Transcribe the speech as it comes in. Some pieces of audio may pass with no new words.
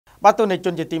បាទទូនៃជ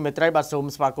នជាទីមេត្រីបាទសូម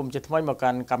ស្វាគមន៍ជាថ្មីមកកា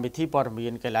ន់កម្មវិធីព័ត៌មា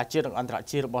នកីឡាជាតិនិងអន្តរ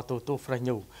ជាតិរបស់ទូ Fresh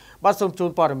News បាទសូមជូន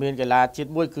ព័ត៌មានកីឡាជាតិ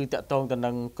មួយគឺតាក់ទងទៅ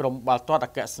នឹងក្រុមបាល់ទាត់អ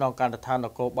គ្គស្នងការដ្ឋានន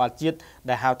គរបាលជាតិ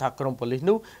ដែលហៅថាក្រុមប៉ូលីស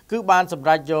នោះគឺបានសម្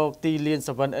រេចយកទីលាន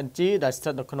 7NG ដែលស្ថិ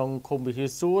តនៅក្នុងឃុំវិហារ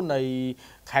សួរនៃ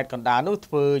ខេត្តកណ្ដាលនោះ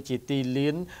ធ្វើជាទីលា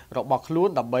នរបស់ខ្លួន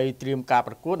ដើម្បីត្រៀមការ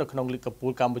ប្រកួតនៅក្នុងលីកកំពូ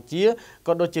លកម្ពុជា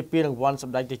ក៏ដូចជាពានរង្វាន់ស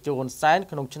ម្ដេចតេជោហ៊ុនសែន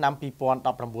ក្នុងឆ្នាំ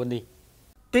2019នេះ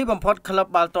ទីបំផុតក្លឹប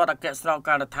បាល់ទាត់អគ្គស្នង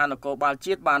ការដ្ឋាននគរបាល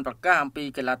ជាតិបានប្រកាសអំពី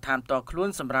កីឡាដ្ឋានផ្ទាល់ខ្លួន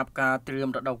សម្រាប់ការត្រៀម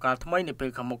រដូវកាលថ្មីនាពេល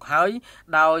ខាងមុខហើយ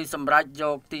ដោយសម្រេចយ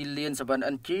កទីលាន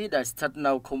 7NG ដែលស្ថិត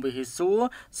នៅឃុំវិហារសួរ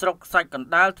ស្រុកខ្សាច់កណ្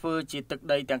ដាលធ្វើជាទឹក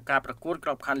ដីទាំងការប្រកួតក្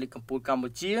របខ័ណ្ឌលីកកំពូលកម្ពុ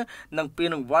ជានិងពាន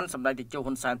រង្វាន់សម្ដេចតេជោ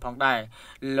ហ៊ុនសែនផងដែរ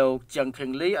លោកជឹងខៀ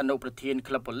ងលីអនុប្រធាន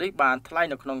ក្លឹបប៉ូលីសបានថ្លែង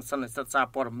នៅក្នុងសន្និសីទសារ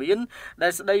ព័ត៌មានដែ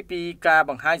លស្ដីពីការ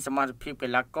បង្ហាញសមត្ថភាពកី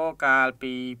ឡាករកាល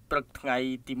ពីព្រឹកថ្ងៃ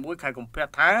ទី1ខែកុម្ភៈ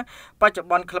ថាបច្ចុប្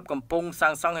បន្នក្លឹបកំពុងសា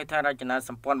ងសង់ហេដ្ឋារចនាស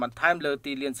ម្ព័ន្ធបន្ថែមលើ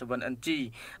ទីលាន 7NG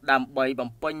ដើម្បីបំ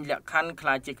ពេញលក្ខខណ្ឌក្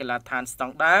លាយជាកីឡាដ្ឋានស្ត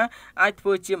ង់ដារអាចធ្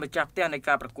វើជាម្ចាស់ផ្ទះនៃ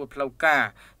ការប្រកួតផ្លូវការ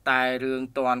តែរឿង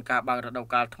ទាន់ការបើករដូវ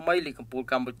កាលថ្មីលីកកំពូល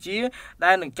កម្ពុជា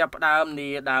ដែលនឹងចាប់ផ្ដើមនា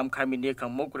ដើមខែមីនាខា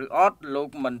ងមុខឬអត់លោក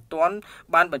មិនទាន់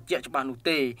បានបញ្ជាក់ច្បាស់នោះ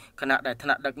ទេខណៈដែលថ្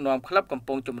នាក់ដឹកនាំក្លឹបកំ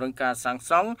ពុងជំរុញការសាង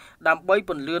សង់ដើម្បី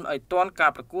ពន្លឿនឲ្យទាន់កា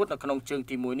រប្រកួតនៅក្នុងជើង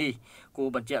ទី1នេះគួរ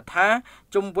បញ្ជាក់ថា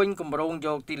ជុំវិញគម្រោងយ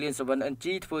កទីលាន 7NG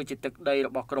ធ្វើជាទឹកដីរ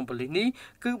បស់ក្រុមប៉ូលីសនេះ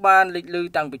គឺបានលេចលឺ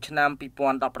តាំងពីឆ្នាំ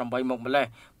2018មកម្លេះ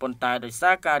ប៉ុន្តែដោយ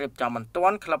សារការរៀបចំមិនទា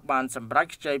ន់ក្លឹបបានសម្រេច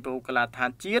ខ្ចីពហុកីឡដ្ឋាន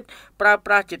ជាតិប្រើ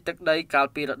ប្រាស់ជាទឹកដីកាល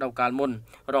ពីរដូវកាលមុន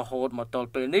រហូតមកទល់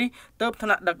ពេលនេះទើបថ្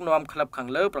នាក់ដឹកនាំក្លឹបខាង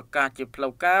លើប្រកាសជាផ្លូ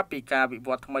វការពីការវិវ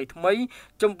ត្តថ្មី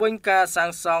ជំវិញការសា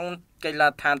ងសង់កីឡា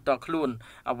ដ្ឋានតខ្លួន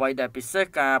អ្វីដែលពិសេស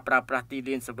ការប្រើប្រាស់ទី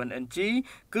លាន 7NG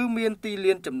គឺមានទី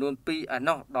លានចំនួន2ឯ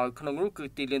ណោះដោយក្នុងនោះគឺ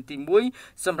ទីលានទី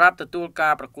1សម្រាប់ទទួលកា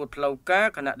រប្រកួតផ្លូវការ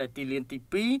ខណៈដែលទីលានទី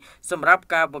2សម្រាប់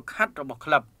ការវឹកហាត់របស់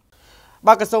ក្លឹប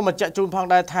បាទក៏សូមបញ្ជាក់ជូនផង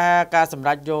ដែរថាការសម្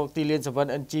រេចយកទីលាន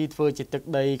 7NG ធ្វើជាទឹក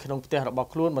ដីក្នុងផ្ទះរបស់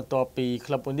ខ្លួនបន្ទាប់ពី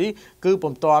ក្លឹបមួយនេះគឺ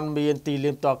ពុំទាន់មានទី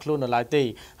លានផ្ទាល់ខ្លួននៅឡើយទេ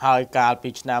ហើយកាលពី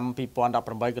ឆ្នាំ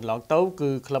2018កន្លងទៅគឺ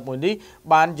ក្លឹបមួយនេះ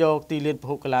បានយកទីលានព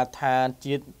ហុកីឡដ្ឋាន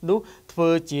ជាតិនោះធ្វើ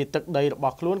ជាទឹកដីរប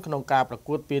ស់ខ្លួនក្នុងការប្រ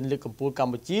កួតពានលីកកំពូលក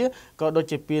ម្ពុជាក៏ដូច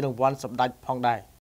ជាពានរង្វាន់សម្ដេចផងដែរ